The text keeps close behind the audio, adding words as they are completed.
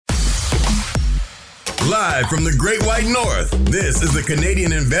Live from the Great White North, this is the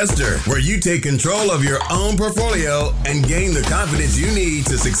Canadian Investor, where you take control of your own portfolio and gain the confidence you need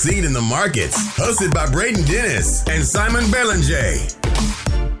to succeed in the markets. Hosted by Braden Dennis and Simon Belanger.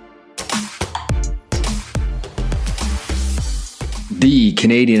 The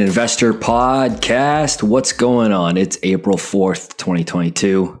Canadian Investor Podcast. What's going on? It's April 4th,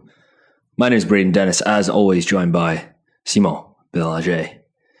 2022. My name is Braden Dennis, as always, joined by Simon Belanger.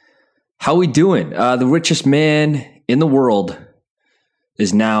 How we doing? The richest man in the world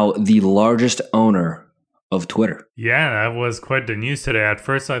is now the largest owner of Twitter. Yeah, that was quite the news today. At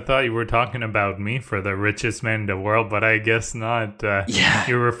first, I thought you were talking about me for the richest man in the world, but I guess not.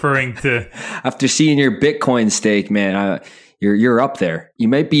 You're referring to... After seeing your Bitcoin stake, man, you're up there. You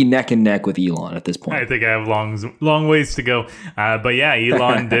might be neck and neck with Elon at this point. I think I have long ways to go. But yeah,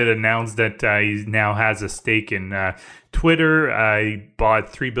 Elon did announce that he now has a stake in Twitter. He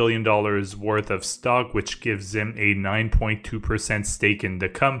bought $3 billion worth of stock, which gives him a 9.2% stake in the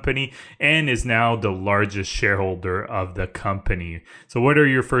company and is now the largest shareholder of the company. So what are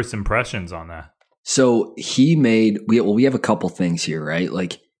your first impressions on that? So we have a couple things here, right?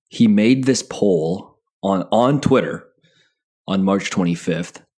 Like, he made this poll on Twitter on March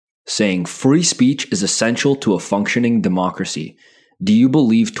 25th saying free speech is essential to a functioning democracy. Do you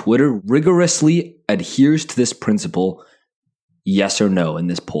believe Twitter rigorously adheres to this principle? Yes or no in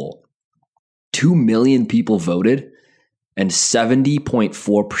this poll. 2 million people voted and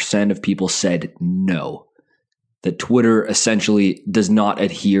 70.4% of people said no. That Twitter essentially does not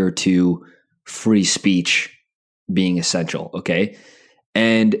adhere to free speech being essential, okay?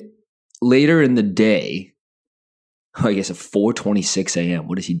 And later in the day, I guess at 4:26 a.m.,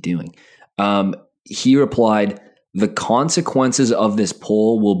 what is he doing? He replied, "The consequences of this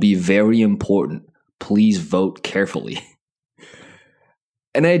poll will be very important. Please vote carefully."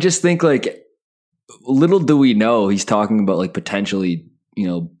 And I just think, like, little do we know, he's talking about like potentially,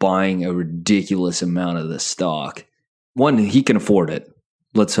 buying a ridiculous amount of the stock. One, he can afford it.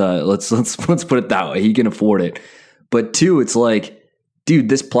 Let's put it that way. He can afford it. But two, it's like, dude,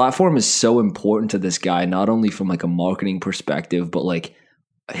 this platform is so important to this guy, not only from like a marketing perspective, but like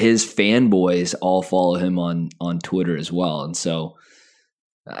his fanboys all follow him on Twitter as well. And so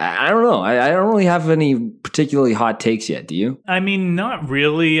I don't know. I don't really have any particularly hot takes yet. Do you? I mean, not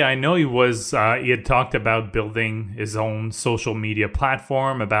really. I know he had talked about building his own social media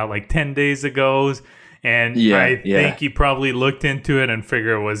platform about like 10 days ago. And I think he probably looked into it and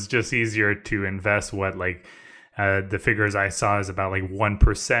figured it was just easier to invest the figures I saw is about like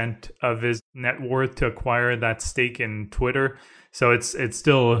 1% of his net worth to acquire that stake in Twitter. So it's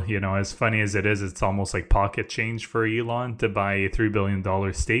still, as funny as it is, it's almost like pocket change for Elon to buy a $3 billion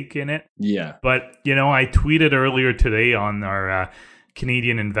stake in it. Yeah. But, I tweeted earlier today on our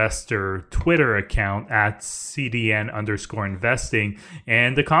Canadian Investor Twitter account at CDN_investing.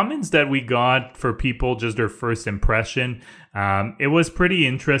 And the comments that we got for people, just their first impression, it was pretty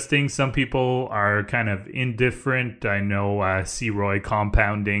interesting. Some people are kind of indifferent. I know C. Roy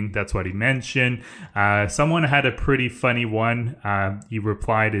compounding, that's what he mentioned. Someone had a pretty funny one. He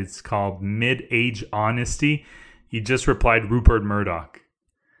replied, it's called Mid-Age Honesty. He just replied Rupert Murdoch,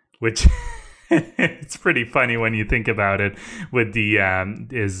 which... It's pretty funny when you think about it with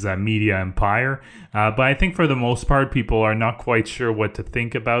his media empire. But I think for the most part, people are not quite sure what to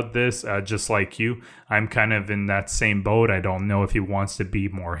think about this. Just like you, I'm kind of in that same boat. I don't know if he wants to be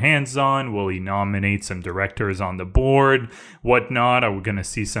more hands-on. Will he nominate some directors on the board? Whatnot? Are we going to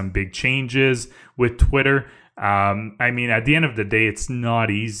see some big changes with Twitter? I mean, at the end of the day, it's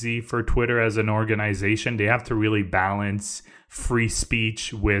not easy for Twitter as an organization. They have to really balance free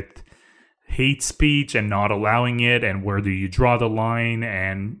speech with hate speech and not allowing it, and where do you draw the line?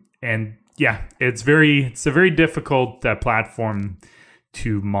 And yeah, it's a very difficult platform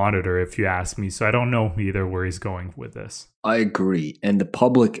to monitor, if you ask me. So I don't know either where he's going with this. I agree, and the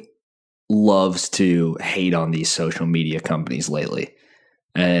public loves to hate on these social media companies lately,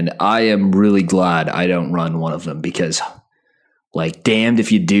 and I am really glad I don't run one of them, because, like, damned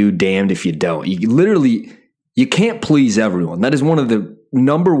if you do, damned if you don't. You can't please everyone. That is one of the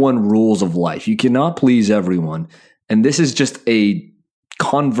number one rules of life. You cannot please everyone. And this is just a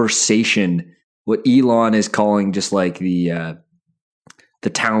conversation, what Elon is calling just like the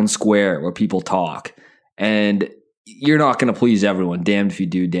town square where people talk. And you're not going to please everyone. Damned if you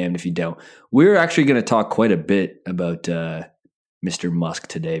do, damned if you don't. We're actually going to talk quite a bit about Mr. Musk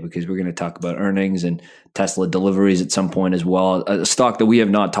today, because we're going to talk about earnings and Tesla deliveries at some point as well. A stock that we have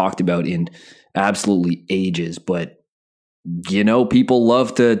not talked about in absolutely ages, but people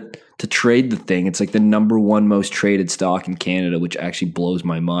love to trade the thing. It's like the number one most traded stock in Canada, which actually blows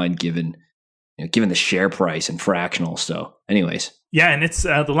my mind given given the share price and fractional. So anyways. Yeah, and it's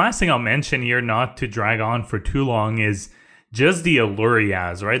the last thing I'll mention here, not to drag on for too long, is just the allure he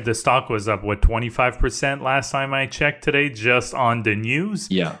has, right? The stock was up, 25% last time I checked today, just on the news.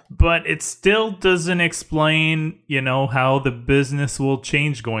 Yeah. But it still doesn't explain, how the business will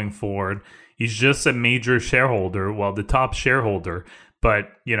change going forward. He's just a major shareholder, the top shareholder.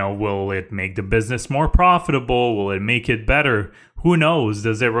 But, will it make the business more profitable? Will it make it better? Who knows?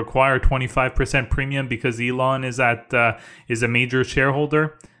 Does it require 25% premium because Elon is a major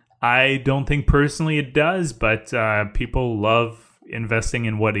shareholder? I don't think personally it does, but people love investing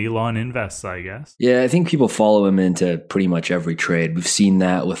in what Elon invests, I guess. Yeah, I think people follow him into pretty much every trade. We've seen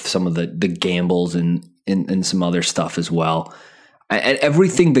that with some of the gambles and some other stuff as well. And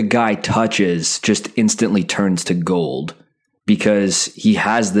everything the guy touches just instantly turns to gold because he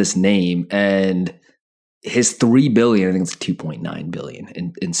has this name, and his $3 billion, I think it's $2.9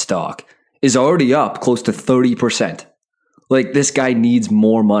 billion in stock, is already up close to 30%. Like, this guy needs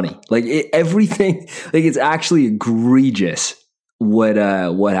more money. Like, everything, like, it's actually egregious what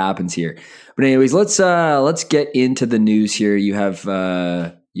happens here. But anyways, let's get into the news here. You have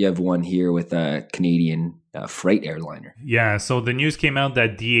one here with a Canadian freight airliner. Yeah, so the news came out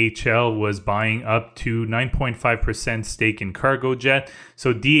that DHL was buying up to 9.5% stake in Cargojet.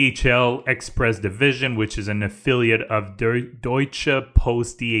 So DHL Express Division, which is an affiliate of Deutsche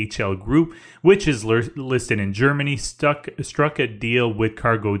Post DHL Group, which is listed in Germany, struck a deal with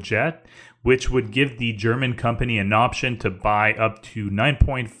Cargojet, which would give the German company an option to buy up to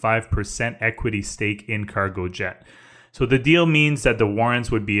 9.5% equity stake in Cargojet. So the deal means that the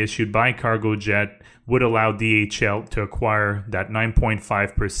warrants would be issued by Cargojet, would allow DHL to acquire that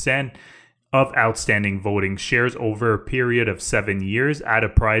 9.5% of outstanding voting shares over a period of 7 years at a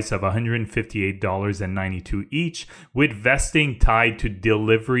price of $158.92 each, with vesting tied to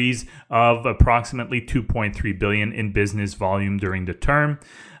deliveries of approximately $2.3 billion in business volume during the term.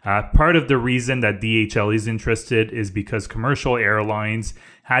 Part of the reason that DHL is interested is because commercial airlines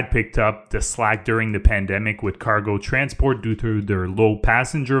had picked up the slack during the pandemic with cargo transport due to their low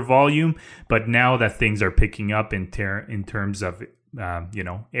passenger volume. But now that things are picking up in terms of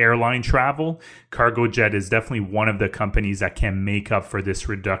airline travel, Cargojet is definitely one of the companies that can make up for this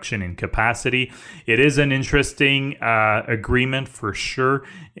reduction in capacity. It is an interesting agreement for sure.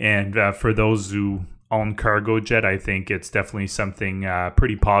 And for those who own Cargojet, I think it's definitely something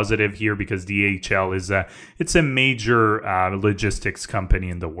pretty positive here because DHL it's a major logistics company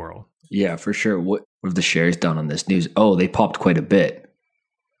in the world. Yeah, for sure. What have the shares done on this news? Oh, they popped quite a bit,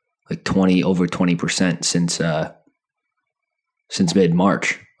 like over 20% since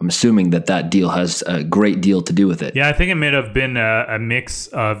mid-March. I'm assuming that deal has a great deal to do with it. Yeah, I think it may have been a mix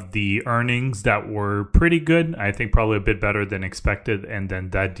of the earnings that were pretty good. I think probably a bit better than expected, and then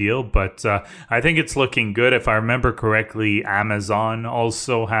that deal. But I think it's looking good. If I remember correctly, Amazon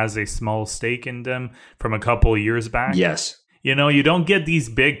also has a small stake in them from a couple of years back. Yes. You don't get these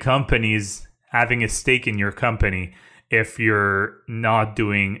big companies having a stake in your company if you're not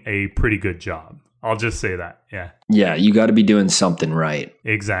doing a pretty good job. I'll just say that. Yeah. Yeah, you got to be doing something right.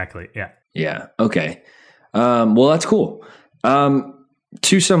 Exactly. Yeah. Yeah. Okay. Well, that's cool.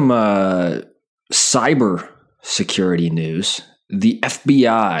 To some cyber security news, the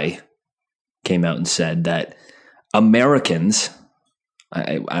FBI came out and said that Americans,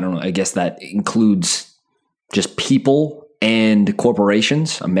 I don't know, I guess that includes just people and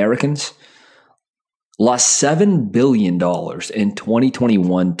corporations, Americans, lost $7 billion in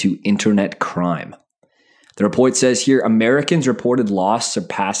 2021 to internet crime. The report says here, Americans reported loss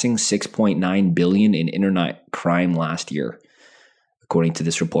surpassing $6.9 billion in internet crime last year, according to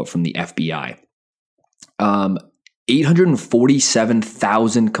this report from the FBI.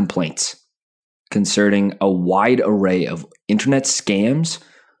 847,000 complaints concerning a wide array of internet scams,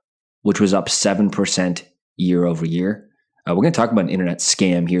 which was up 7% year over year. We're going to talk about an internet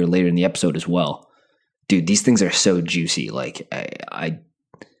scam here later in the episode as well. Dude, these things are so juicy. Like I've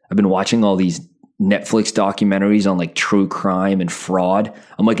been watching all these Netflix documentaries on like true crime and fraud.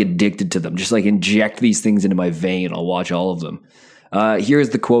 I'm like addicted to them. Just like inject these things into my vein. I'll watch all of them. Here's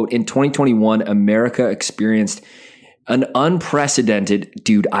the quote. In 2021, America experienced an unprecedented,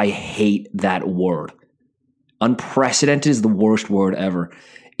 dude, I hate that word. Unprecedented is the worst word ever.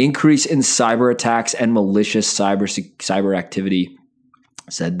 Increase in cyber attacks and malicious cyber activity,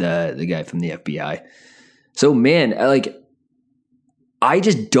 said the guy from the FBI. So, man, I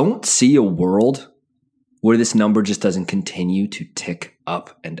just don't see a world where this number just doesn't continue to tick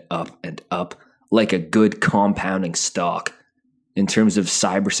up and up and up like a good compounding stock in terms of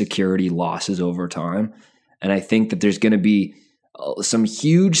cybersecurity losses over time. And I think that there's going to be some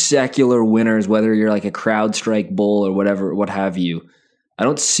huge secular winners, whether you're like a CrowdStrike bull or whatever, what have you. I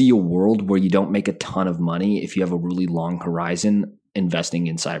don't see a world where you don't make a ton of money if you have a really long horizon investing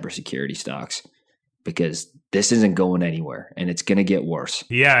in cybersecurity stocks, because this isn't going anywhere and it's going to get worse.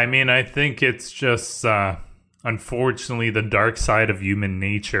 Yeah, I mean, I think it's just unfortunately the dark side of human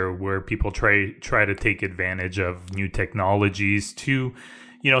nature, where people try to take advantage of new technologies to,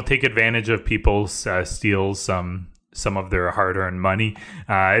 take advantage of people, steal some of their hard-earned money.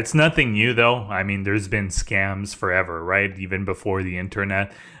 It's nothing new, though. I mean, there's been scams forever, right? Even before the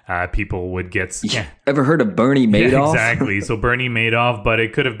internet, people would get scammed. Ever heard of Bernie Madoff? Yeah, exactly. So Bernie Madoff, but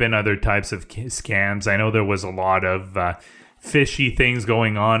it could have been other types of scams. I know there was a lot of fishy things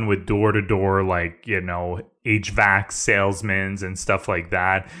going on with door-to-door, like, HVAC salesmen and stuff like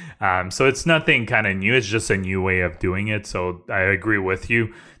that. So it's nothing kind of new. It's just a new way of doing it. So I agree with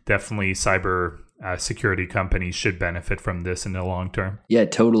you. Definitely cyber security companies should benefit from this in the long term. Yeah,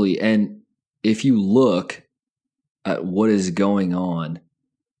 totally. And if you look at what is going on,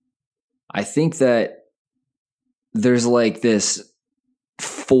 I think that there's like this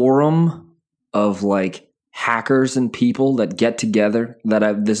forum of like hackers and people that get together,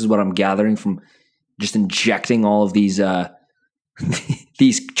 this is what I'm gathering from just injecting all of these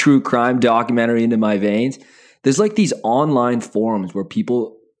these true crime documentary into my veins. There's like these online forums where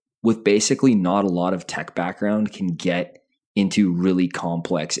people with basically not a lot of tech background can get into really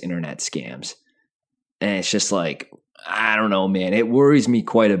complex internet scams. And it's just like, I don't know, man. It worries me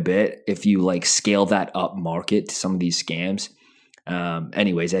quite a bit if you like scale that up market to some of these scams.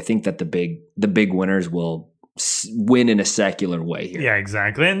 Anyways, I think that the big winners will win in a secular way here. Yeah,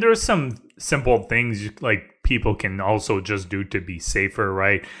 exactly. And there's some simple things like people can also just do to be safer,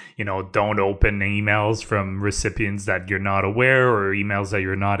 right? Don't open emails from recipients that you're not aware, or emails that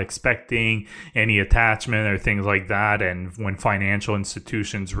you're not expecting, any attachment or things like that. And when financial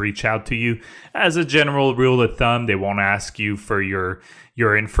institutions reach out to you, as a general rule of thumb, they won't ask you for your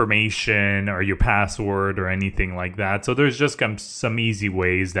information or your password or anything like that. So there's just some easy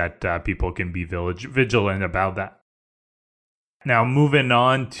ways that people can be vigilant about that. Now, moving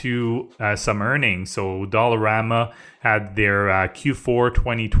on to some earnings. So Dollarama had their Q4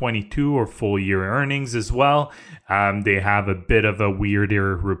 2022 or full year earnings as well. They have a bit of a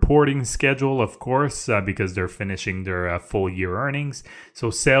weirder reporting schedule, of course, because they're finishing their full year earnings.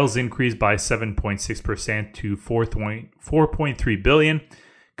 So sales increased by 7.6% to 4.3 billion.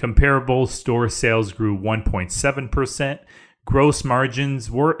 Comparable store sales grew 1.7%. Gross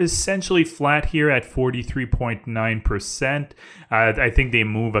margins were essentially flat here at 43.9%. I think they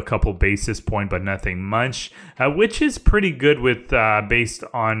move a couple basis points, but nothing much, which is pretty good with based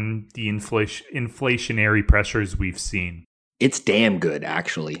on the inflationary pressures we've seen. It's damn good,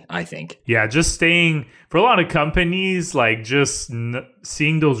 actually, I think. Yeah, just staying for a lot of companies, like just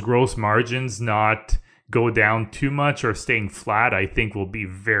seeing those gross margins not go down too much or staying flat, I think will be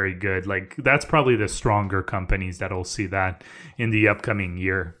very good. Like that's probably the stronger companies that'll see that in the upcoming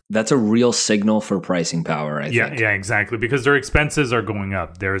year. That's a real signal for pricing power, I think. Yeah, exactly. Because their expenses are going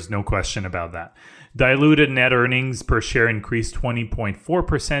up. There's no question about that. Diluted net earnings per share increased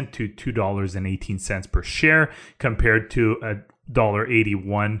 20.4% to $2.18 per share compared to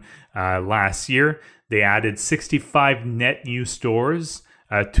 $1.81 last year. They added 65 net new stores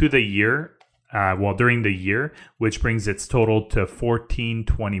to the year. During the year, which brings its total to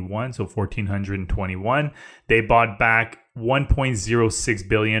 1,421, so 1,421. They bought back 1.06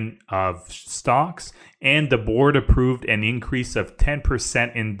 billion of stocks, and the board approved an increase of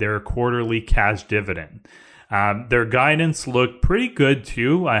 10% in their quarterly cash dividend. Their guidance looked pretty good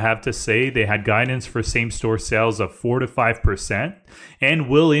too, I have to say. They had guidance for same-store sales of 4 to 5% and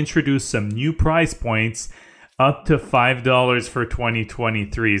will introduce some new price points up to $5 for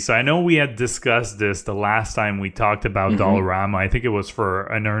 2023. So I know we had discussed this the last time we talked about Dollarama. I think it was for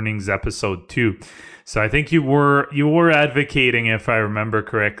an earnings episode too. So I think you were advocating, if I remember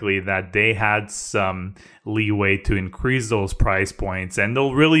correctly, that they had some leeway to increase those price points, and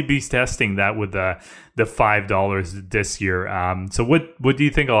they'll really be testing that with the $5 this year. So what do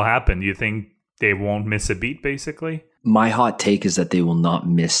you think will happen? Do you think they won't miss a beat, basically? My hot take is that they will not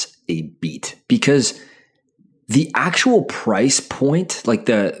miss a beat, because the actual price point, like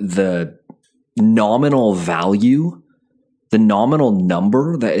the nominal value, the nominal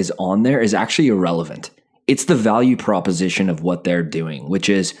number that is on there is actually irrelevant. It's the value proposition of what they're doing, which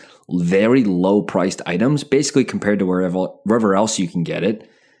is very low priced items, basically compared to wherever else you can get it.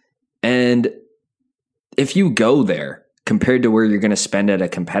 And if you go there compared to where you're going to spend at a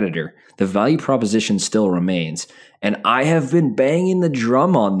competitor, the value proposition still remains. And I have been banging the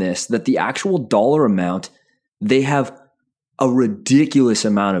drum on this, that the actual dollar amount, they have a ridiculous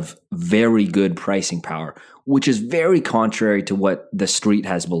amount of very good pricing power, which is very contrary to what the street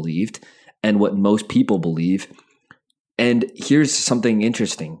has believed and what most people believe. And here's something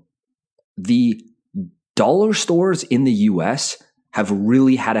interesting. The dollar stores in the US have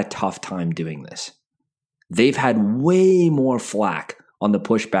really had a tough time doing this. They've had way more flack on the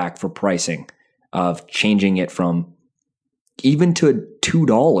pushback for pricing of changing it from even to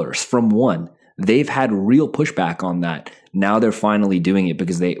 $2 from $1. They've had real pushback on that. Now they're finally doing it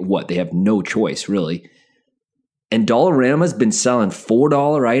because they have no choice, really. And Dollarama's been selling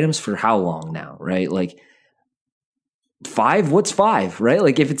 $4 items for how long now, right? Like $5, what's $5, right?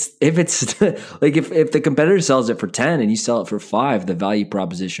 Like if it's like if the competitor sells it for $10 and you sell it for $5, the value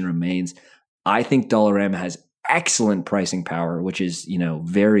proposition remains. I think Dollarama has excellent pricing power, which is,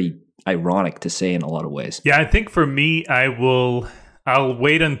 very ironic to say in a lot of ways. Yeah, I think for me, I'll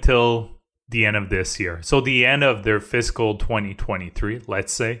wait until the end of this year. So the end of their fiscal 2023,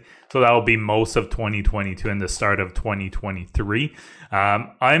 let's say. So that will be most of 2022 and the start of 2023.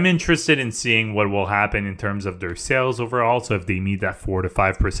 I'm interested in seeing what will happen in terms of their sales overall. So if they meet that 4 to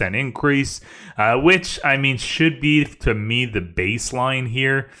 5% increase, which should be to me the baseline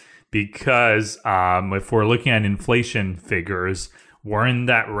here, because if we're looking at inflation figures, we're in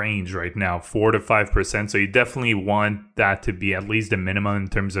that range right now, 4 to 5%. So you definitely want that to be at least a minimum in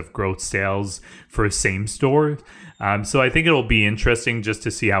terms of growth sales for same store. So I think it'll be interesting just to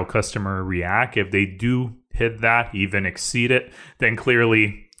see how customer react. If they do hit that, even exceed it, then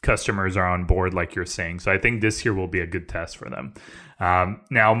clearly customers are on board, like you're saying. So I think this year will be a good test for them.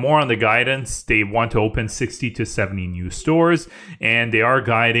 Now, more on the guidance. They want to open 60 to 70 new stores, and they are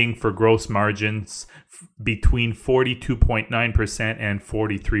guiding for gross margins between 42.9% and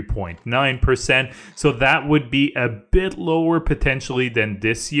 43.9%. So that would be a bit lower potentially than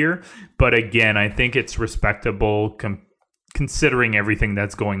this year. But again, I think it's respectable considering everything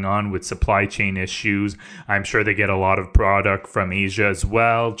that's going on with supply chain issues. I'm sure they get a lot of product from Asia as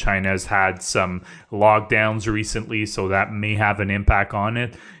well. China's had some lockdowns recently, so that may have an impact on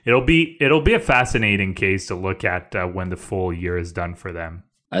it. It'll be a fascinating case to look at when the full year is done for them.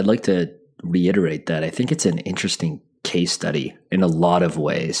 I'd like to reiterate that I think it's an interesting case study in a lot of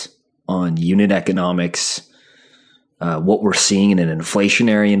ways on unit economics, what we're seeing in an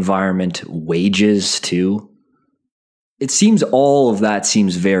inflationary environment, wages too. It seems all of that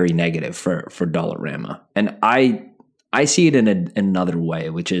seems very negative for Dollarama. And I see it in another way,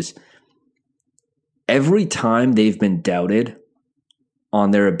 which is every time they've been doubted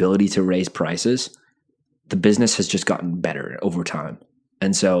on their ability to raise prices, the business has just gotten better over time.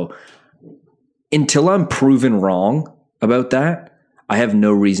 And so until I'm proven wrong about that, I have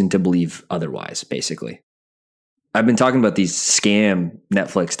no reason to believe otherwise, basically. I've been talking about these scam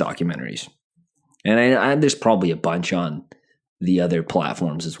Netflix documentaries. And there's probably a bunch on the other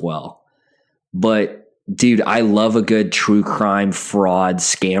platforms as well. But, dude, I love a good true crime fraud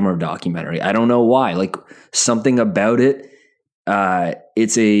scammer documentary. I don't know why. Like, something about it,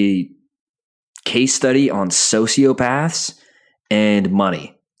 it's a case study on sociopaths and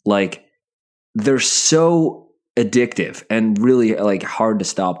money. Like, they're so addictive and really like hard to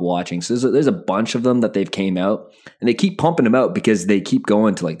stop watching. So there's a bunch of them that they've came out, and they keep pumping them out because they keep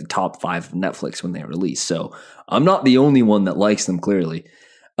going to like the top 5 of Netflix when they release. So I'm not the only one that likes them, clearly.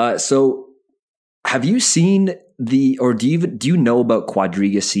 So have you seen do you know about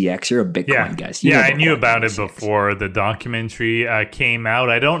Quadriga CX? You're a Bitcoin guy. So I knew about it before the documentary came out.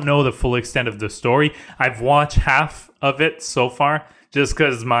 I don't know the full extent of the story. I've watched half of it so far, just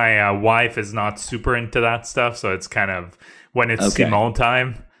because my wife is not super into that stuff. So it's kind of, when it's Simone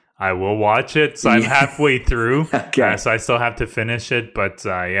time, I will watch it. So I'm halfway through. So I still have to finish it. But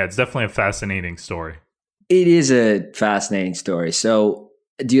it's definitely a fascinating story. It is a fascinating story. So,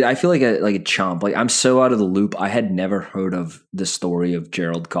 dude, I feel like a chump. Like, I'm so out of the loop. I had never heard of the story of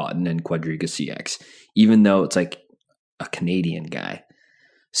Gerald Cotton and Quadriga CX, even though it's like a Canadian guy.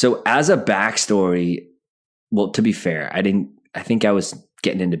 So as a backstory, well, to be fair, I think I was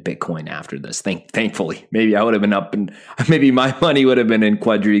getting into Bitcoin after this. Thankfully, maybe I would have been up, and maybe my money would have been in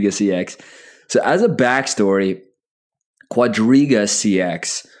Quadriga CX. So as a backstory, Quadriga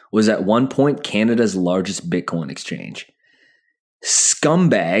CX was at one point Canada's largest Bitcoin exchange.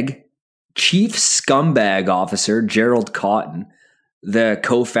 Chief scumbag officer Gerald Cotton, the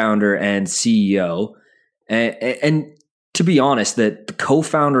co-founder and CEO, and to be honest, the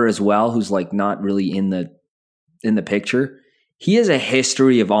co-founder as well, who's like not really in the picture. He has a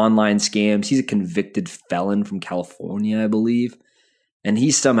history of online scams. He's a convicted felon from California, I believe. And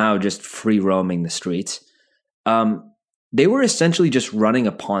he's somehow just free roaming the streets. They were essentially just running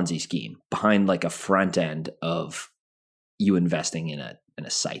a Ponzi scheme behind like a front end of you investing in a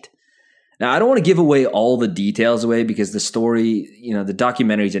site. Now, I don't want to give away all the details away because the story, the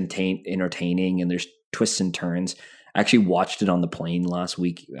documentary is entertaining and there's twists and turns. I actually watched it on the plane last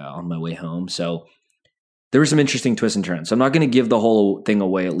week on my way home. So there were some interesting twists and turns. So I'm not going to give the whole thing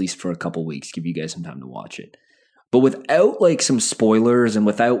away, at least for a couple weeks, give you guys some time to watch it. But without like some spoilers and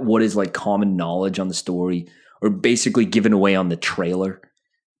without what is like common knowledge on the story or basically given away on the trailer,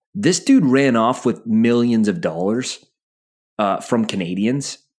 this dude ran off with millions of dollars from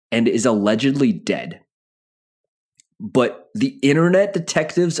Canadians and is allegedly dead. But the internet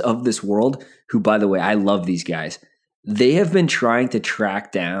detectives of this world, who, by the way, I love these guys, they have been trying to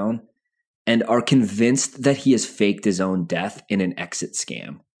track down and are convinced that he has faked his own death in an exit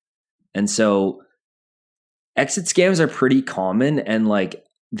scam. And so exit scams are pretty common, and like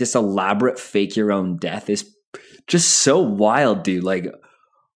this elaborate fake your own death is just so wild, dude. Like,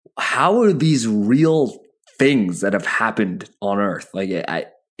 how are these real things that have happened on Earth? Like,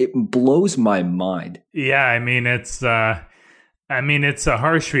 it blows my mind. Yeah, I mean, it's a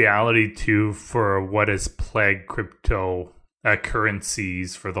harsh reality too for what has plagued crypto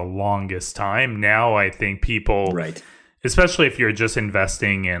currencies for the longest time. Now, I think people, right, especially if you're just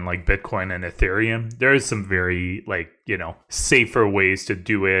investing in like Bitcoin and Ethereum, there's some very safer ways to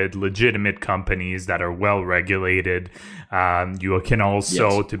do it. Legitimate companies that are well regulated. You can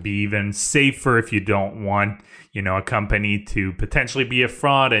also, to be even safer, if you don't want a company to potentially be a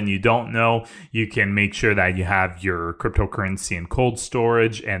fraud and you don't know, you can make sure that you have your cryptocurrency in cold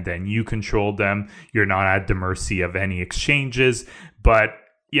storage and then you control them. You're not at the mercy of any exchanges. But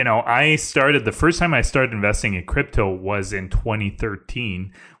the first time I started investing in crypto was in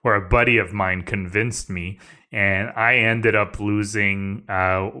 2013, where a buddy of mine convinced me, and I ended up losing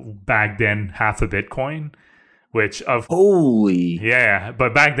back then half a Bitcoin, which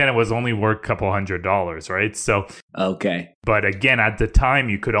but back then it was only worth a couple $100, right? So okay. But again, at the time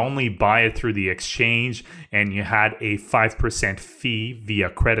you could only buy it through the exchange, and you had a 5% fee via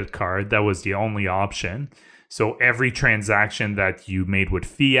credit card. That was the only option. So every transaction that you made with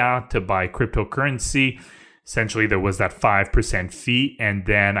fiat to buy cryptocurrency, essentially there was that 5% fee. And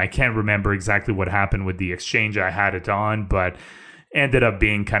then I can't remember exactly what happened with the exchange I had it on, but ended up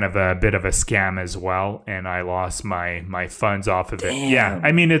being kind of a bit of a scam as well. And I lost my funds off of it. Damn. Yeah,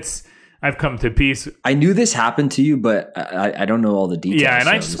 I mean, I've come to peace. I knew this happened to you, but I don't know all the details. Yeah, and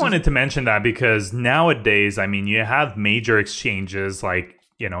I just wanted to mention that because nowadays, I mean, you have major exchanges like,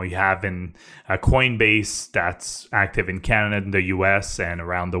 you have in Coinbase that's active in Canada, in the US, and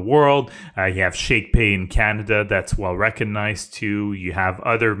around the world. You have ShakePay in Canada that's well recognized too. You have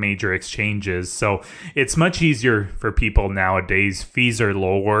other major exchanges. So it's much easier for people nowadays. Fees are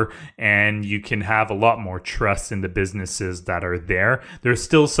lower and you can have a lot more trust in the businesses that are there. There's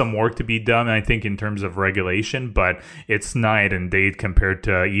still some work to be done, I think, in terms of regulation, but it's night and day compared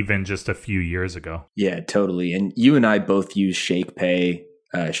to even just a few years ago. Yeah, totally. And you and I both use ShakePay.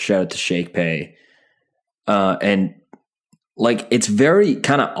 Shout out to ShakePay. And like, it's very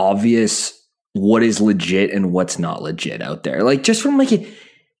kind of obvious what is legit and what's not legit out there. Like just from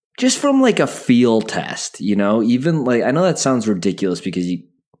a field test, even like, I know that sounds ridiculous because you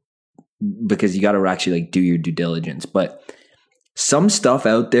got to actually like do your due diligence, but some stuff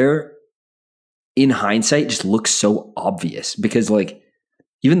out there in hindsight just looks so obvious because like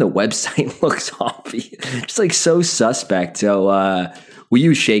even the website looks obvious, just like so suspect. So, we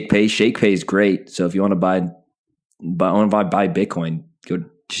use ShakePay. ShakePay is great. So if you want to buy Bitcoin, go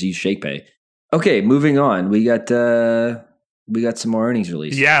just use ShakePay. Okay, moving on. We got some more earnings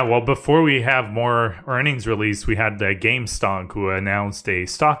release. Yeah, well, before we have more earnings release, we had GameStop who announced a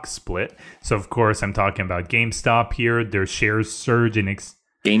stock split. So of course, I'm talking about GameStop here. Their shares surge in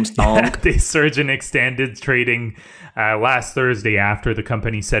GameStop. They surged and extended trading last Thursday after the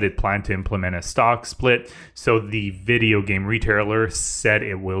company said it planned to implement a stock split. So the video game retailer said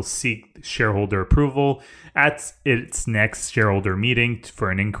it will seek shareholder approval at its next shareholder meeting for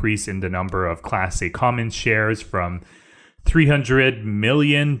an increase in the number of Class A common shares from 300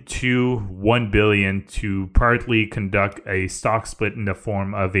 million to 1 billion to partly conduct a stock split in the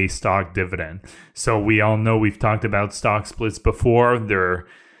form of a stock dividend. So we all know we've talked about stock splits before. They're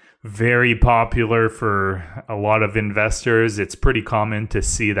very popular for a lot of investors. It's pretty common to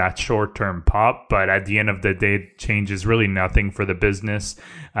see that short-term pop, but at the end of the day, it changes really nothing for the business.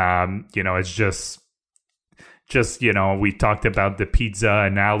 It's just we talked about the pizza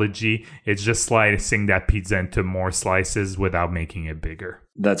analogy. It's just slicing that pizza into more slices without making it bigger.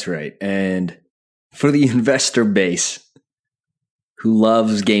 That's right. And for the investor base who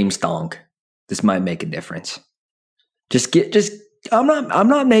loves GameStonk, this might make a difference. I'm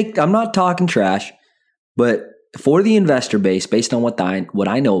not talking trash, but for the investor base, based on what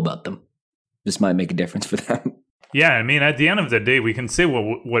I know about them, this might make a difference for them. Yeah, I mean, at the end of the day, we can say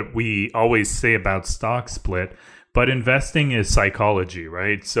what we always say about stock split, but investing is psychology,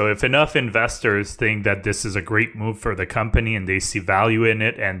 right? So if enough investors think that this is a great move for the company and they see value in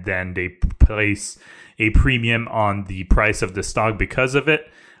it, and then they place a premium on the price of the stock because of it,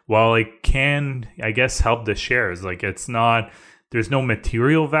 well, it can, I guess, help the shares. Like, it's not, there's no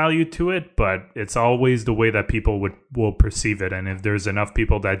material value to it, but it's always the way that people will perceive it. And if there's enough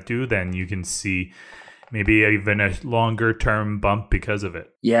people that do, then you can see maybe even a longer term bump because of it.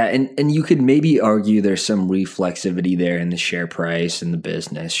 Yeah, and you could maybe argue there's some reflexivity there in the share price and the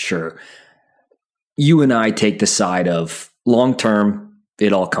business. Sure. You and I take the side of long term,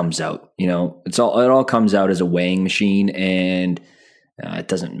 it all comes out. You know, it all comes out as a weighing machine, and it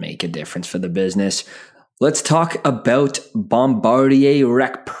doesn't make a difference for the business. Let's talk about Bombardier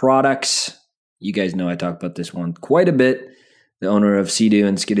Rec Products. You guys know I talk about this one quite a bit. The owner of Sea-Doo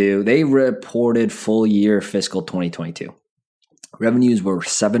and Skidoo, they reported full year fiscal 2022. Revenues were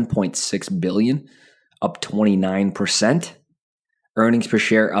 $7.6 billion, up 29%. Earnings per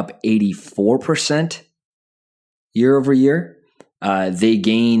share up 84% year over year. They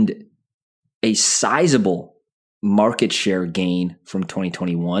gained a sizable market share gain from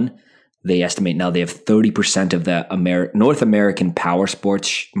 2021. They estimate now they have 30% of the North American power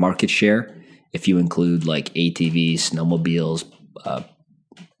sports market share, if you include like ATVs, snowmobiles,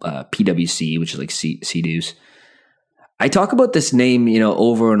 PWC, which is like Sea-Doos. I talk about this name,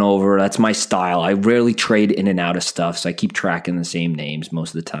 over and over. That's my style. I rarely trade in and out of stuff, so I keep tracking the same names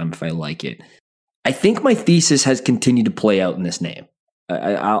most of the time if I like it. I think my thesis has continued to play out in this name.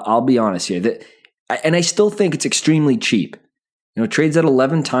 I'll be honest here. And I still think it's extremely cheap. Trades at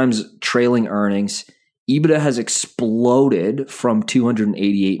 11 times trailing earnings. EBITDA has exploded from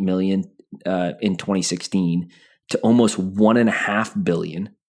 $288 million in 2016 to almost $1.5 billion.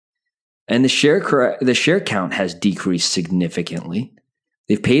 And the share count has decreased significantly.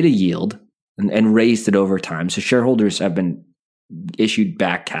 They've paid a yield and raised it over time. So shareholders have been issued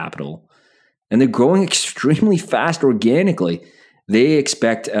back capital. And they're growing extremely fast organically. They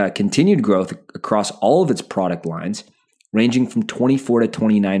expect continued growth across all of its product lines, ranging from 24 to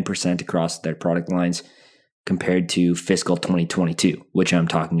 29% across their product lines compared to fiscal 2022, which I'm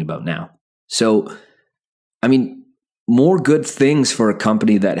talking about now. So, I mean, more good things for a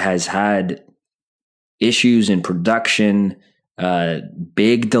company that has had issues in production,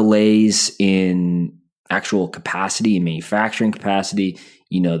 big delays in actual capacity and manufacturing capacity.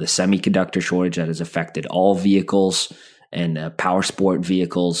 The semiconductor shortage that has affected all vehicles, and power sport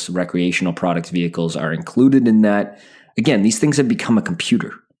vehicles, recreational products vehicles are included in that. Again, these things have become a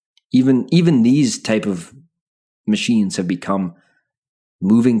computer. Even these type of machines have become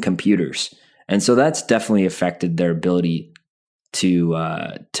moving computers. And so that's definitely affected their ability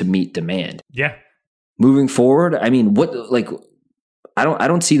to meet demand. Yeah. Moving forward, I mean, I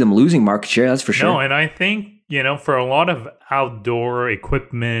don't see them losing market share, that's for sure. No, and I think, for a lot of outdoor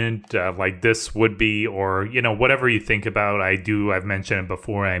equipment like this would be, or, whatever you think about, I've mentioned it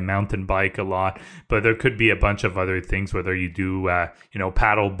before, I mountain bike a lot, but there could be a bunch of other things, whether you do,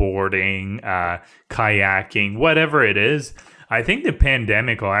 paddle boarding, kayaking, whatever it is. I think the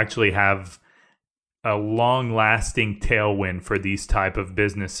pandemic will actually have a long-lasting tailwind for these type of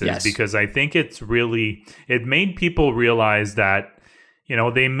businesses. Yes. Because I think it made people realize that,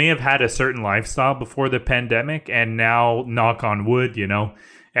 they may have had a certain lifestyle before the pandemic, and now, knock on wood,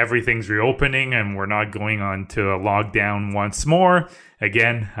 everything's reopening and we're not going on to a lockdown once more.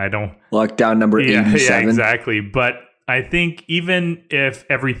 Again, I don't... Lockdown number 87. Yeah, exactly. But I think even if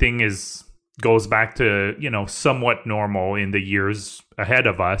everything goes back to, somewhat normal in the years ahead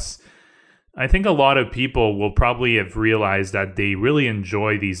of us, I think a lot of people will probably have realized that they really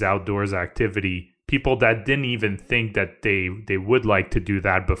enjoy these outdoors activity. People that didn't even think that they would like to do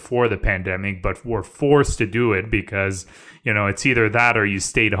that before the pandemic, but were forced to do it because, it's either that or you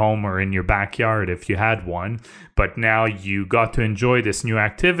stayed home or in your backyard if you had one. But now you got to enjoy this new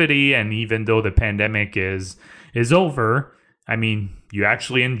activity. And even though the pandemic is over, I mean, you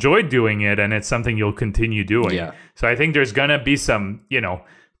actually enjoyed doing it, and it's something you'll continue doing. Yeah. So I think there's going to be some,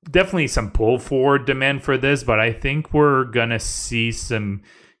 definitely some pull forward demand for this, but I think we're going to see some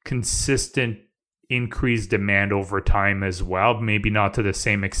consistent increased demand over time as well. Maybe not to the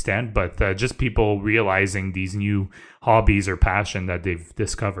same extent, but just people realizing these new hobbies or passion that they've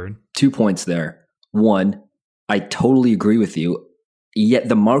discovered. 2 points there. One, I totally agree with you, yet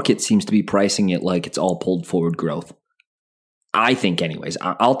the market seems to be pricing it like it's all pulled forward growth. I think anyways.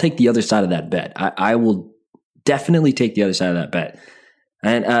 I'll take the other side of that bet. I will definitely take the other side of that bet.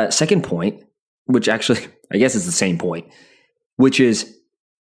 And second point, which actually, I guess it's the same point, which is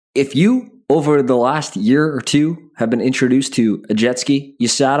if you, over the last year or two, have been introduced to a jet ski, you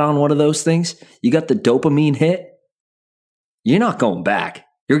sat on one of those things, you got the dopamine hit, you're not going back.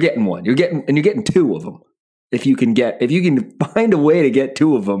 You're getting one. You're getting two of them. If you can find a way to get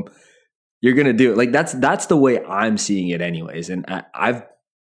two of them, you're going to do it. Like that's the way I'm seeing it anyways. And I've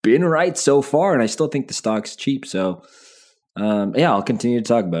been right so far, and I still think the stock's cheap. So I'll continue to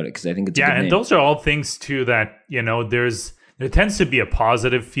talk about it because I think it's a good name. Those are all things too that, there tends to be a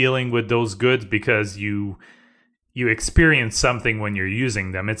positive feeling with those goods because you experience something when you're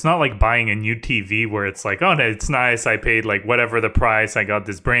using them. It's not like buying a new TV where it's like, oh, it's nice, I paid like whatever the price, I got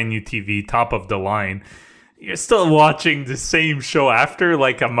this brand new TV, top of the line. You're still watching the same show after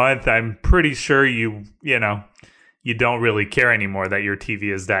like a month. I'm pretty sure you don't really care anymore that your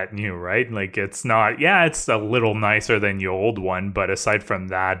TV is that new, right? Like it's not, it's a little nicer than your old one, but aside from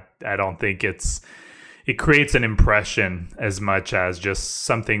that, I don't think it creates an impression as much as just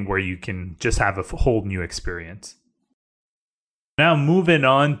something where you can just have a whole new experience. Now moving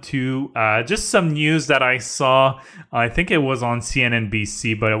on to just some news that I saw. I think it was on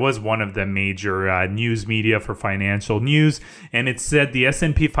CNBC, but it was one of the major news media for financial news. And it said the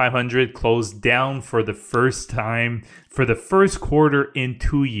S&P 500 closed down for the first time for the first quarter in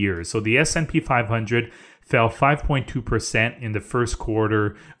 2 years. So the S&P 500 fell 5.2% in the first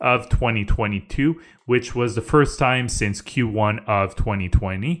quarter of 2022, which was the first time since Q1 of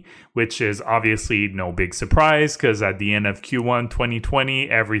 2020, which is obviously no big surprise because at the end of Q1 2020,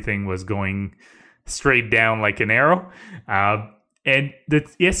 everything was going straight down like an arrow. And the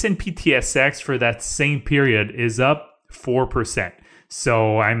S&P TSX for that same period is up 4%.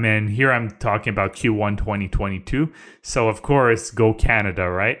 So here I'm talking about Q1 2022. So of course, go Canada,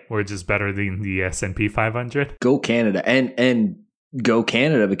 right? We're just better than the S&P 500. Go Canada and go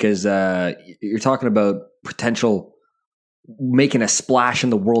Canada because you're talking about potential making a splash in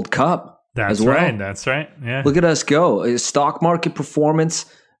the World Cup. That's as well. Right. That's right. Yeah. Look at us go. Stock market performance,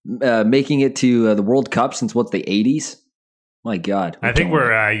 making it to the World Cup since the 80s. My God. I think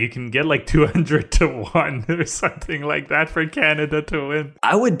you can get like 200 to 1 or something like that for Canada to win.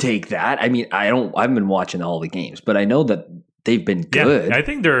 I would take that. I mean, I haven't been watching all the games, but I know that they've been good. Yeah, I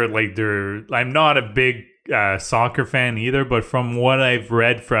think I'm not a big soccer fan either, but from what I've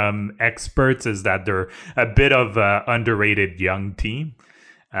read from experts is that they're a bit of an underrated young team.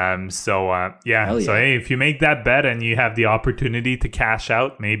 So hey, if you make that bet and you have the opportunity to cash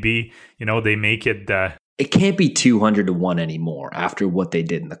out, maybe, they make it, it can't be 200 to 1 anymore after what they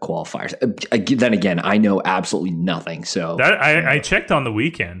did in the qualifiers. Then again, I know absolutely nothing. So I checked on the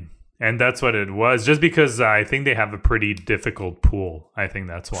weekend and that's what it was, just because I think they have a pretty difficult pool. I think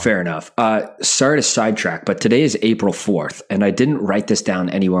that's why. Fair enough. Sorry to sidetrack, but today is April 4th and I didn't write this down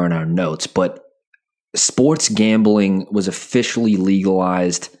anywhere in our notes, but sports gambling was officially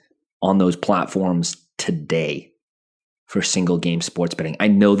legalized on those platforms today for single game sports betting. I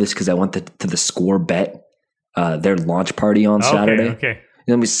know this because I went to the Score Bet, their launch party on Saturday. Okay.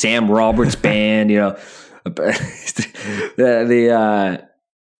 With Sam Roberts band,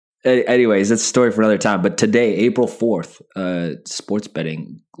 anyways, that's a story for another time. But today, April 4th, sports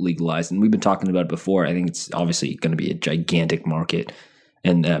betting legalized. And we've been talking about it before. I think it's obviously going to be a gigantic market.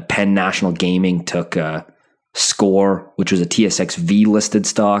 And Penn National Gaming took Score, which was a TSXV listed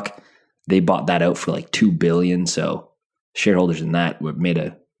stock. They bought that out for like $2 billion. So shareholders in that made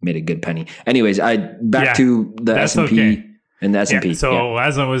a good penny. Anyways, back to the S&P and the S&P. Yeah, so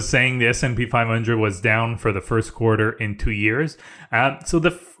as I was saying, the S&P 500 was down for the first quarter in 2 years. I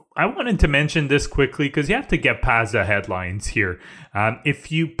wanted to mention this quickly because you have to get past the headlines here.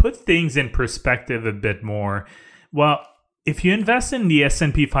 If you put things in perspective a bit more, well, if you invest in the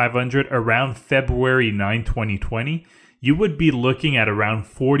S&P 500 around February 9, 2020, you would be looking at around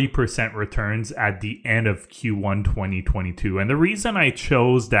 40% returns at the end of Q1 2022. And the reason I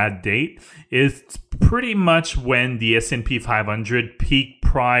chose that date is pretty much when the S&P 500 peaked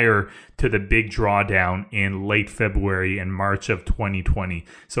prior to the big drawdown in late February and March of 2020.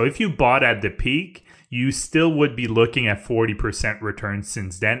 So if you bought at the peak, you still would be looking at 40% returns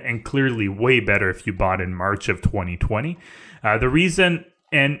since then, and clearly way better if you bought in March of 2020. The reason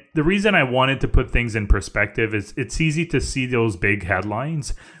I wanted to put things in perspective is it's easy to see those big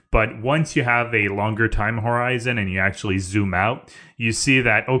headlines, but once you have a longer time horizon and you actually zoom out, you see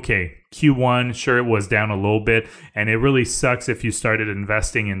that, okay, Q1, sure, it was down a little bit, and it really sucks if you started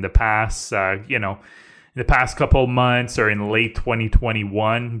investing in the past, the past couple of months or in late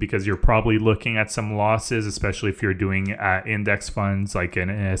 2021, because you're probably looking at some losses, especially if you're doing index funds like an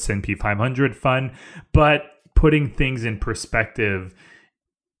S&P 500 fund. But putting things in perspective,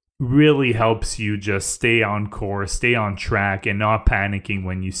 really helps you just stay on course, stay on track, and not panicking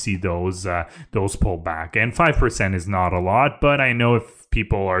when you see those pull back. And 5% is not a lot, but I know if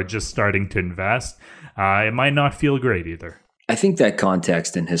people are just starting to invest, it might not feel great either. I think that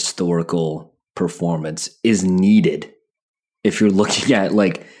context and historical performance is needed if you're looking at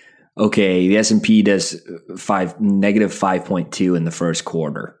like, okay, the S&P does negative 5.2 in the first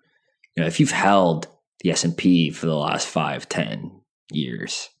quarter. If you've held the S&P for the last 5-10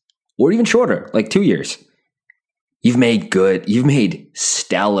 years, or even shorter, like 2 years, you've made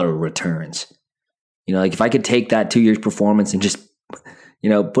stellar returns. Like if I could take that 2 years performance and just,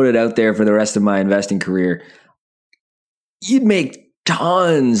 put it out there for the rest of my investing career, you'd make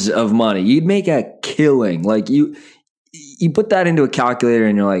tons of money. You'd make a killing. Like you put that into a calculator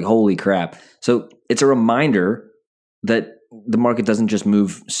and you're like, holy crap. So it's a reminder that the market doesn't just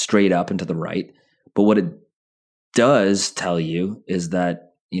move straight up and to the right. But what it does tell you is that,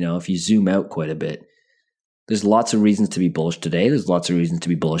 if you zoom out quite a bit, there's lots of reasons to be bullish today. There's lots of reasons to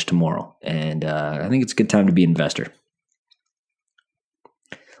be bullish tomorrow. And I think it's a good time to be an investor.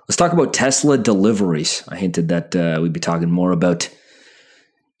 Let's talk about Tesla deliveries. I hinted that we'd be talking more about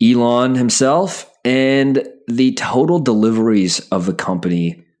Elon himself, and the total deliveries of the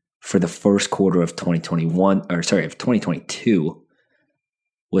company for the first quarter of 2022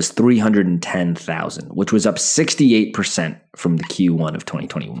 was 310,000, which was up 68% from the Q1 of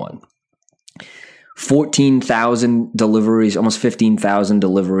 2021. 14,000 deliveries, almost 15,000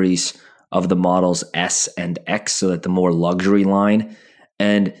 deliveries of the models S and X, so that the more luxury line,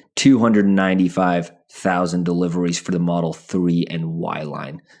 and 295,000 deliveries for the Model 3 and Y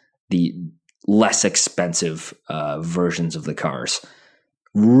line, the less expensive versions of the cars.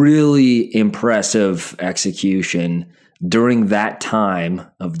 Really impressive execution. During that time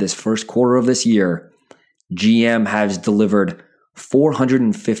of this first quarter of this year, GM has delivered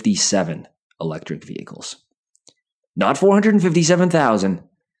 457 electric vehicles. Not 457,000,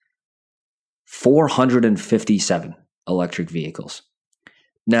 457 electric vehicles.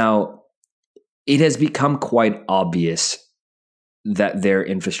 Now, it has become quite obvious that their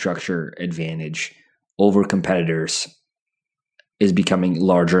infrastructure advantage over competitors is becoming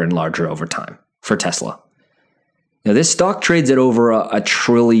larger and larger over time for Tesla. Now, this stock trades at over a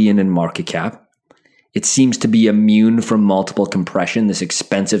trillion in market cap. It seems to be immune from multiple compression, this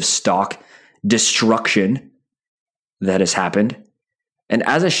expensive stock destruction that has happened. And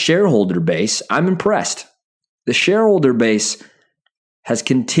as a shareholder base, I'm impressed. The shareholder base has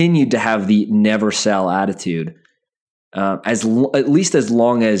continued to have the never sell attitude, at least as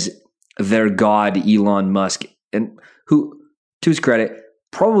long as their god Elon Musk, and who, to his credit,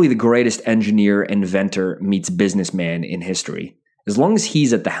 probably the greatest engineer, inventor meets businessman in history. As long as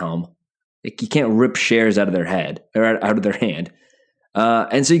he's at the helm, you can't rip shares out of their head or out of their hand,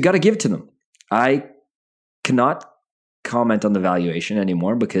 and so you got to give it to them. I cannot comment on the valuation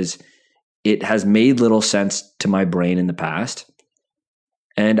anymore because it has made little sense to my brain in the past.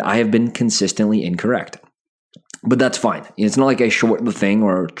 And I have been consistently incorrect. But that's fine. It's not like I short the thing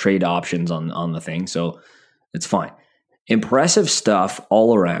or trade options on the thing. So it's fine. Impressive stuff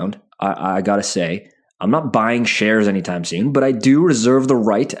all around. I got to say, I'm not buying shares anytime soon, but I do reserve the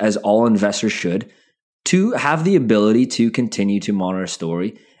right, as all investors should, to have the ability to continue to monitor a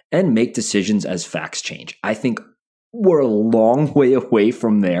story and make decisions as facts change. I think we're a long way away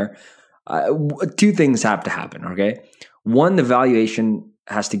from there. Two things have to happen, okay? One, the valuation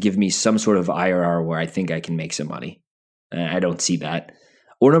has to give me some sort of IRR where I think I can make some money. I don't see that.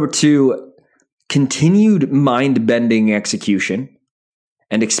 Or number two, continued mind-bending execution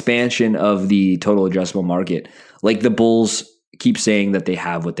and expansion of the total addressable market, like the bulls keep saying that they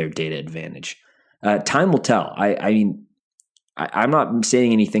have with their data advantage. Time will tell. I'm not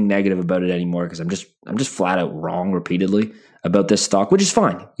saying anything negative about it anymore because I'm just flat out wrong repeatedly about this stock, which is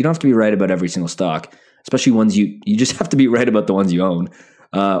fine. You don't have to be right about every single stock, especially ones you just have to be right about the ones you own,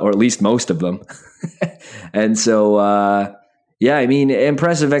 or at least most of them. And so,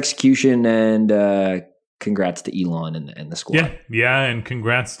 impressive execution, and congrats to Elon and the squad. Yeah, and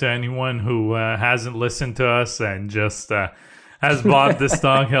congrats to anyone who hasn't listened to us and just has bought the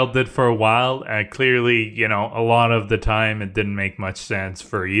stock, held it for a while. Clearly, a lot of the time it didn't make much sense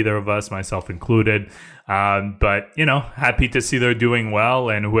for either of us, myself included. But, happy to see they're doing well,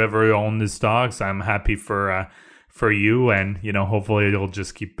 and whoever owned the stocks, I'm happy for you. And, hopefully it'll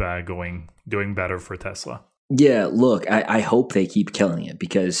just keep doing better for Tesla. Yeah, look, I hope they keep killing it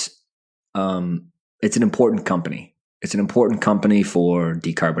because it's an important company. It's an important company for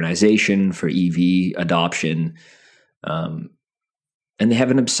decarbonization, for EV adoption. And they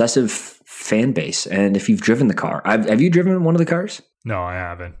have an obsessive fan base. And if you've driven the car, have you driven one of the cars? No, I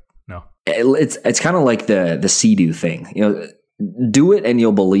haven't. it's kind of like the Sea-Doo thing. You know, do it and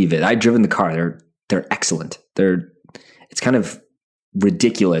you'll believe it. I've driven the car. They're excellent. It's kind of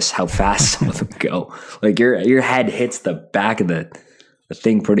ridiculous how fast some of them go. Like your head hits the back of the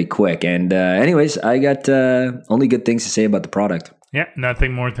thing pretty quick. And anyways, I got only good things to say about the product. Yeah,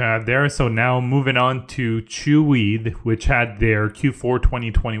 nothing more to add there. So now moving on to Chewy, which had their Q4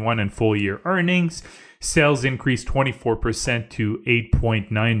 2021 and full year earnings. Sales increased 24% to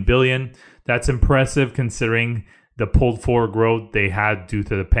 $8.9 billion. That's impressive considering the pulled forward growth they had due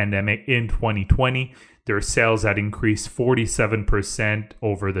to the pandemic in 2020. Their sales had increased 47%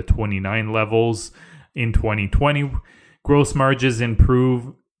 over the 29 levels in 2020. Gross margins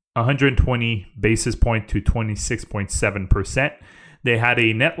improved 120 basis points to 26.7%. They had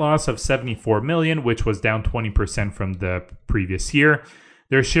a net loss of $74 million, which was down 20% from the previous year.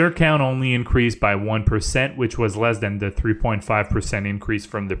 Their share count only increased by 1%, which was less than the 3.5% increase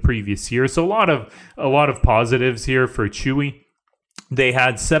from the previous year. So a lot of positives here for Chewy. They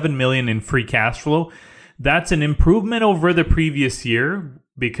had $7 million in free cash flow. That's an improvement over the previous year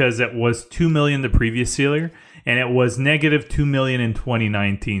because it was $2 million the previous year and it was negative $2 million in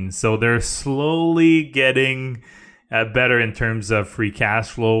 2019. So they're slowly getting better in terms of free cash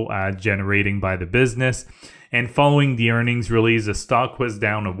flow generating by the business. And following the earnings release, the stock was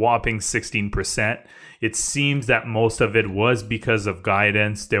down a whopping 16%. It seems that most of it was because of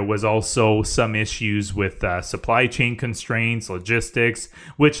guidance. There was also some issues with supply chain constraints, logistics,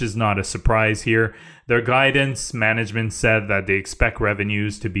 which is not a surprise here. Their guidance management said that they expect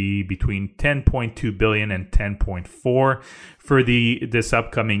revenues to be between $10.2 billion and $10.4 for this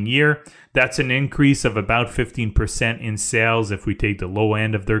upcoming year. That's an increase of about 15% in sales if we take the low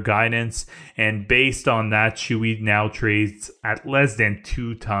end of their guidance. And based on that, Chewy now trades at less than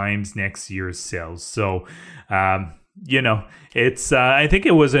 2 times next year's sales. So, it's I think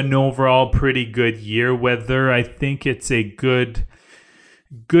it was an overall pretty good year. Whether I think it's a good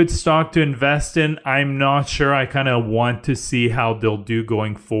stock to invest in, I'm not sure. I kind of want to see how they'll do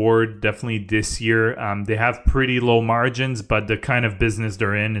going forward. Definitely this year. They have pretty low margins, but the kind of business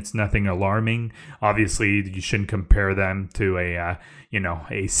they're in, it's nothing alarming. Obviously, you shouldn't compare them to a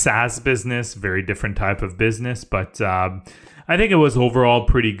SaaS business, very different type of business. But I think it was overall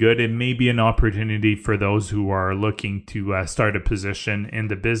pretty good. It may be an opportunity for those who are looking to start a position in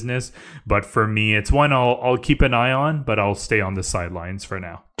the business. But for me, it's one I'll keep an eye on, but I'll stay on the sidelines for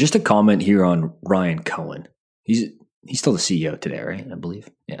now. Just a comment here on Ryan Cohen. He's still the CEO today, right? I believe.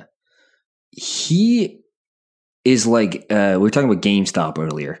 Yeah. He is like, we were talking about GameStop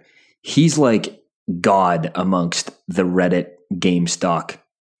earlier. He's like God amongst the Reddit GameStonk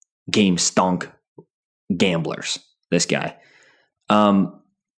gamblers, this guy. And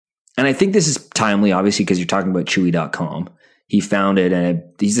I think this is timely, obviously, because you're talking about Chewy.com. He founded, and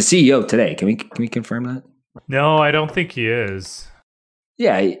he's the CEO today. Can we confirm that? No, I don't think he is.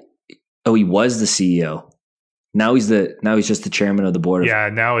 Yeah. He was the CEO. Now he's just the chairman of the board. Yeah.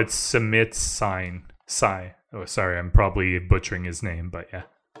 Now it's Sumit Sai. Oh, sorry, I'm probably butchering his name, but yeah.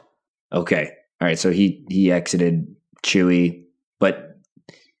 Okay. All right. So he exited Chewy, but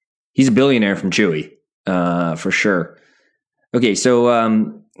he's a billionaire from Chewy, for sure. Okay,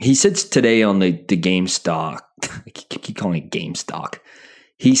 so he sits today on the GameStop. I keep calling it GameStop.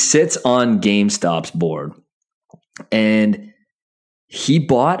 He sits on GameStop's board, and he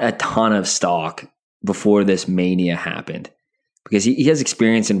bought a ton of stock before this mania happened because he has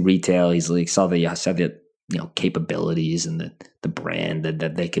experience in retail. He's like saw the capabilities and the brand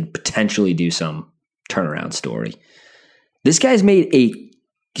that they could potentially do some turnaround story. This guy's made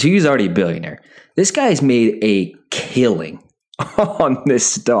so he was already a billionaire. This guy's made a killing on this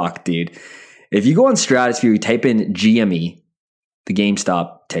stock, dude. If you go on Stratosphere, you type in GME, the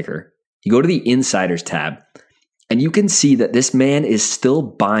GameStop ticker, you go to the Insiders tab, and you can see that this man is still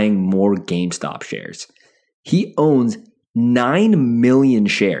buying more GameStop shares. He owns 9 million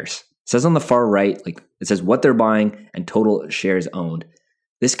shares. It says on the far right, like it says what they're buying and total shares owned.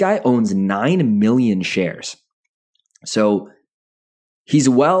 This guy owns 9 million shares. So he's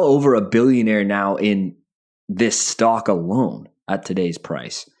well over a billionaire now in this stock alone at today's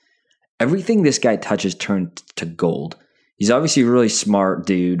price. Everything this guy touches turns to gold. He's obviously a really smart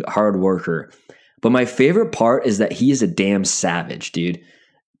dude, hard worker. But my favorite part is that he is a damn savage, dude.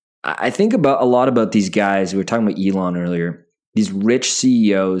 I think a lot about these guys. We were talking about Elon earlier. These rich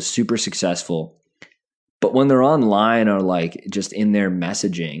CEOs, super successful. But when they're online or like just in their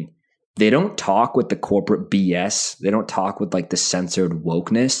messaging, they don't talk with the corporate BS. They don't talk with like the censored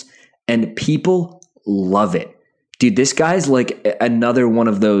wokeness. And people love it. Dude, this guy's like another one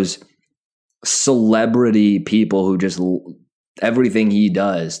of those celebrity people who just everything he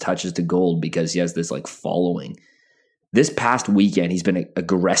does touches to gold because he has this like following. This past weekend, he's been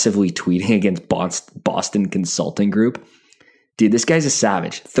aggressively tweeting against Boston Consulting Group. Dude, this guy's a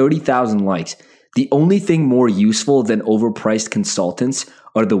savage. 30,000 likes. The only thing more useful than overpriced consultants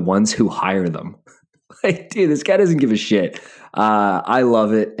are the ones who hire them. Like, dude, this guy doesn't give a shit. I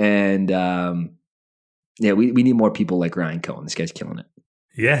love it. And we need more people like Ryan Cohen. This guy's killing it.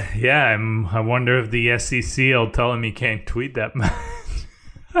 Yeah. I wonder if the SEC will tell him he can't tweet that much.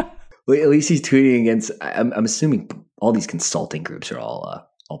 Well, at least he's tweeting against. I'm assuming all these consulting groups are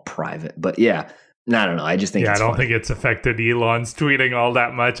all private. But yeah, I don't know. I just think I don't think it's affected Elon's tweeting all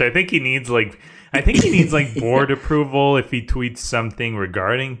that much. I think he needs board approval if he tweets something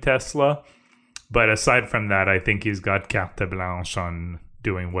regarding Tesla. But aside from that, I think he's got carte blanche on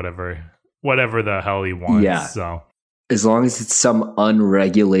doing whatever the hell he wants. Yeah. So as long as it's some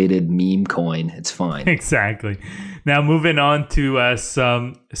unregulated meme coin, it's fine. Exactly. Now moving on to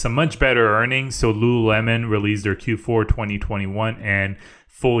some much better earnings. So Lululemon released their Q4 2021 and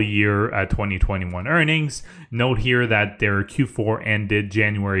full year 2021 earnings. Note here that their Q4 ended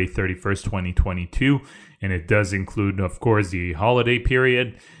January 31st, 2022, and it does include, of course, the holiday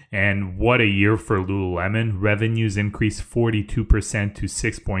period. And what a year for Lululemon. Revenues increased 42% to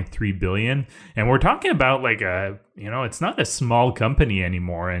 $6.3 billion. And we're talking about it's not a small company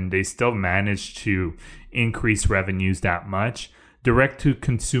anymore, and they still managed to increase revenues that much.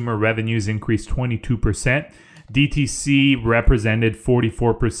 Direct-to-consumer revenues increased 22%. DTC represented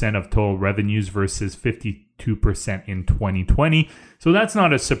 44% of total revenues versus 52% in 2020. So that's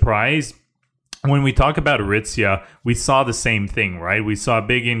not a surprise. When we talk about Aritzia, we saw the same thing, right? We saw a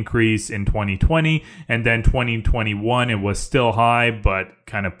big increase in 2020, and then 2021, it was still high, but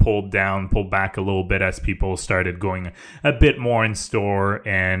kind of pulled back a little bit as people started going a bit more in store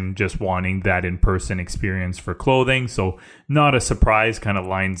and just wanting that in-person experience for clothing. So not a surprise, kind of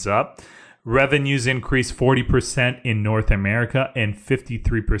lines up. Revenues increased 40% in North America and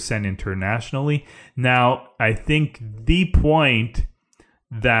 53% internationally. Now, I think the point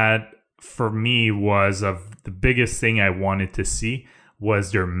that for me was of the biggest thing I wanted to see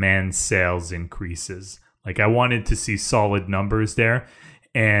was their men's sales increases. Like, I wanted to see solid numbers there.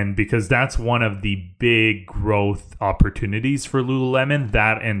 And because that's one of the big growth opportunities for Lululemon,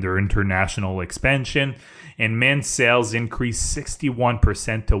 that and their international expansion. And men's sales increased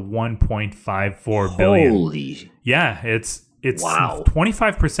 61% to $1.54 billion. Holy. Yeah, it's wow.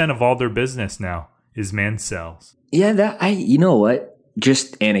 25% of all their business now is men's sales. Yeah, you know what?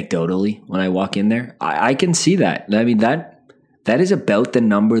 Just anecdotally, when I walk in there, I can see that. I mean, that is about the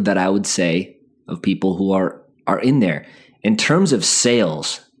number that I would say of people who are in there. In terms of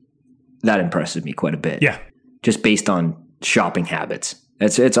sales, that impresses me quite a bit. Yeah. Just based on shopping habits.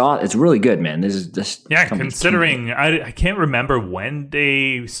 It's really good, man. This yeah, considering I can't remember when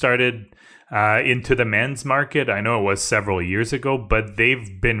they started into the men's market. I know it was several years ago, but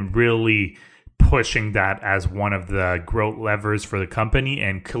they've been really pushing that as one of the growth levers for the company,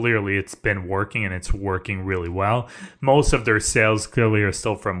 and clearly it's been working, and it's working really well. Most of their sales clearly are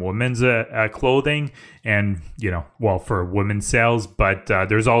still from women's clothing and, for women's sales, but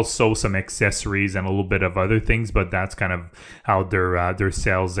there's also some accessories and a little bit of other things, but that's kind of how their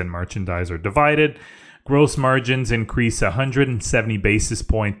sales and merchandise are divided. Gross margins increase 170 basis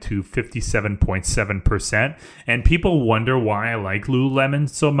points to 57.7%. And people wonder why I like Lululemon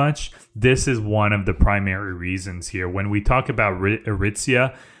so much. This is one of the primary reasons here. When we talk about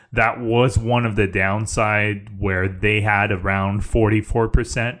Aritzia, that was one of the downside where they had around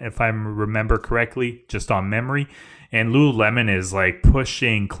 44%, if I remember correctly, just on memory. And Lululemon is like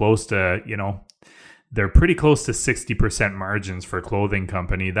pushing close to, they're pretty close to 60% margins for a clothing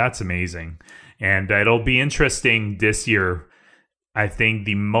company. That's amazing. And it'll be interesting this year. I think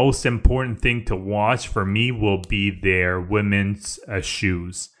the most important thing to watch for me will be their women's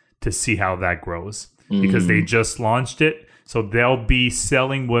shoes to see how that grows. Because they just launched it. So they'll be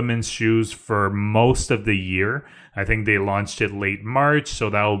selling women's shoes for most of the year. I think they launched it late March. So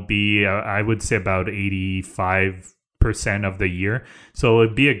that'll be, I would say, about 85% of the year. So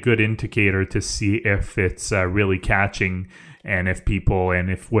it'd be a good indicator to see if it's really catching, and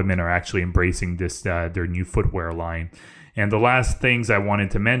if women are actually embracing this their new footwear line. And the last things I wanted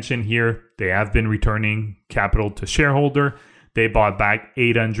to mention here, they have been returning capital to shareholder. They bought back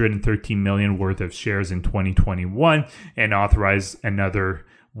 $813 million worth of shares in 2021 and authorized another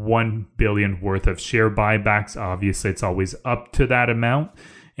 $1 billion worth of share buybacks. Obviously, it's always up to that amount.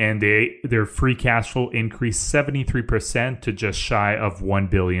 And their free cash flow increased 73% to just shy of $1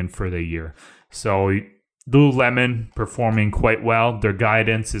 billion for the year. So Lululemon performing quite well. Their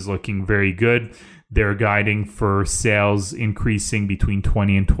guidance is looking very good. they're guiding for sales increasing between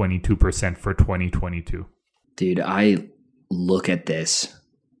 20 and 22% for 2022. Dude, I look at this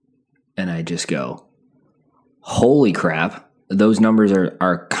and I just go, holy crap, those numbers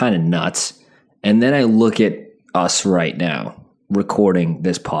are kind of nuts. And then I look at us right now recording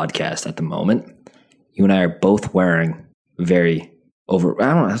this podcast at the moment. You and I are both wearing very I was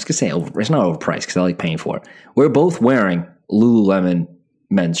going to say it's not overpriced because I like paying for it. We're both wearing Lululemon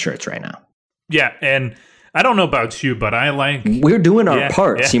men's shirts right now. Yeah, and I don't know about you, but we're doing our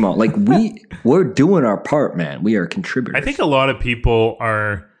part, Simon. Like we're doing our part, man. We are contributors. I think a lot of people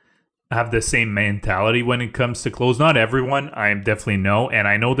have the same mentality when it comes to clothes. Not everyone, I definitely know, and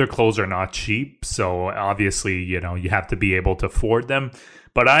I know their clothes are not cheap. So obviously, you have to be able to afford them.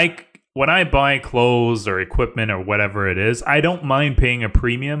 But when I buy clothes or equipment or whatever it is, I don't mind paying a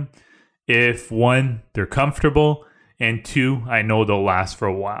premium if one, they're comfortable, and two, I know they'll last for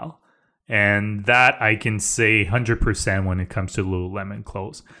a while. And that I can say 100% when it comes to Lululemon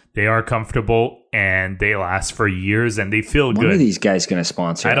clothes. They are comfortable and they last for years and they feel good. When are these guys going to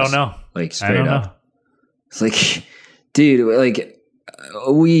sponsor us? I don't know. Like straight up. It's like, dude, like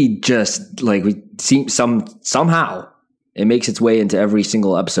we seem somehow it makes its way into every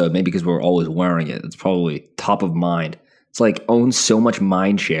single episode, maybe because we're always wearing it. It's probably top of mind. It's like owns so much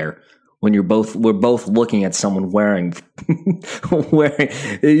mind share when we're both looking at someone wearing, it's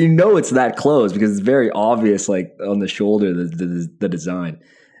that clothes because it's very obvious, like on the shoulder, the design.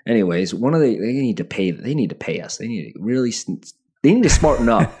 Anyways, they need to pay us. They need to smarten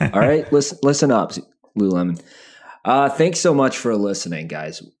up. All right, listen up, Lululemon. Thanks so much for listening,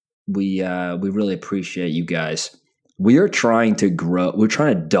 guys. We really appreciate you guys. We are trying to grow. We're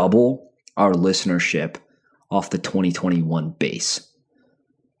trying to double our listenership off the 2021 base.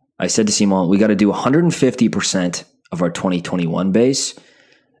 I said to Simon, we got to do 150% of our 2021 base,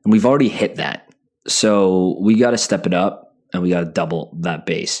 and we've already hit that. So we got to step it up, and we got to double that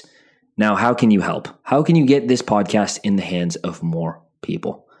base. Now, how can you help? How can you get this podcast in the hands of more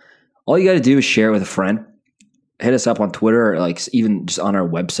people? All you got to do is share it with a friend. Hit us up on Twitter, or like even just on our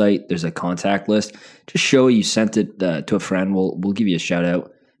website. There's a contact list. Just show you sent it to a friend. We'll give you a shout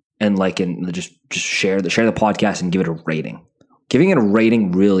out, and just share the podcast and give it a rating. Giving it a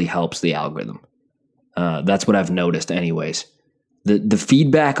rating really helps the algorithm. That's what I've noticed anyways. The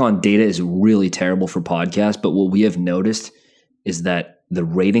feedback on data is really terrible for podcasts, but what we have noticed is that the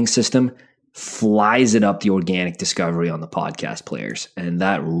rating system flies it up the organic discovery on the podcast players. And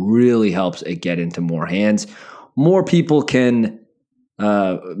that really helps it get into more hands. More people can,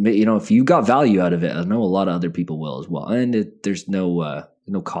 if you got value out of it, I know a lot of other people will as well. And there's no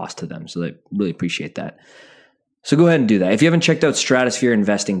cost to them. So I really appreciate that. So go ahead and do that. If you haven't checked out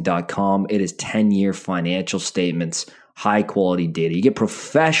stratuspherinvesting.com, it is 10-year financial statements, high quality data. You get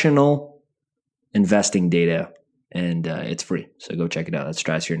professional investing data and it's free. So go check it out. That's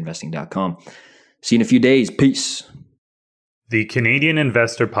stratuspherinvesting.com. See you in a few days. Peace. The Canadian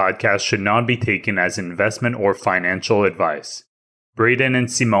Investor Podcast should not be taken as investment or financial advice. Braden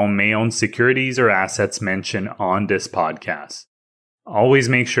and Simone may own securities or assets mentioned on this podcast. Always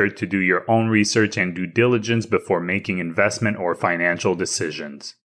make sure to do your own research and due diligence before making investment or financial decisions.